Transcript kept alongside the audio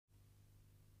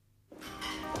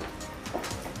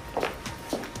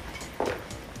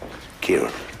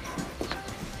Kieron.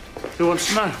 Who wants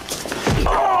to know?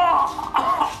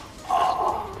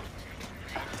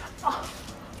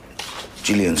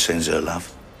 Julian sends her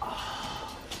love.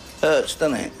 Hurts,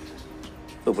 doesn't it?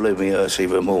 But believe me, it hurts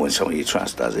even more when someone you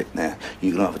trust does it. Now,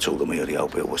 you can either talk to me or the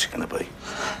old bill. What's it going to be?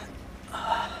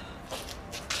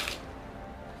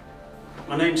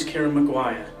 My name's Kieron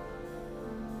Maguire.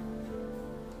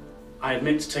 I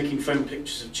admit to taking phone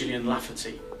pictures of Julian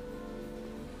Lafferty.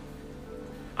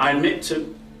 I admit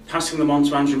to passing them on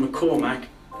to Andrew McCormack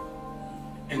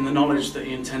in the knowledge that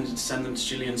he intended to send them to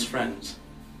Julian's friends.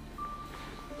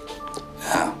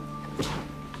 How?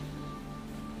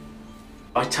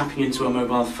 By tapping into a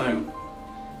mobile phone.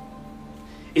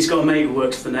 He's got a mate who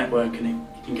works for the network and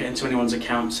he can get into anyone's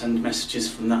account and send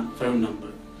messages from that phone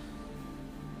number.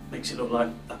 Makes it look like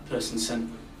that person sent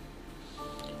them.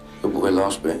 The boy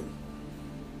last bit.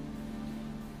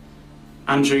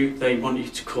 Andrew, they want you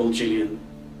to call Julian,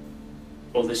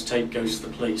 or this tape goes to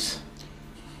the police.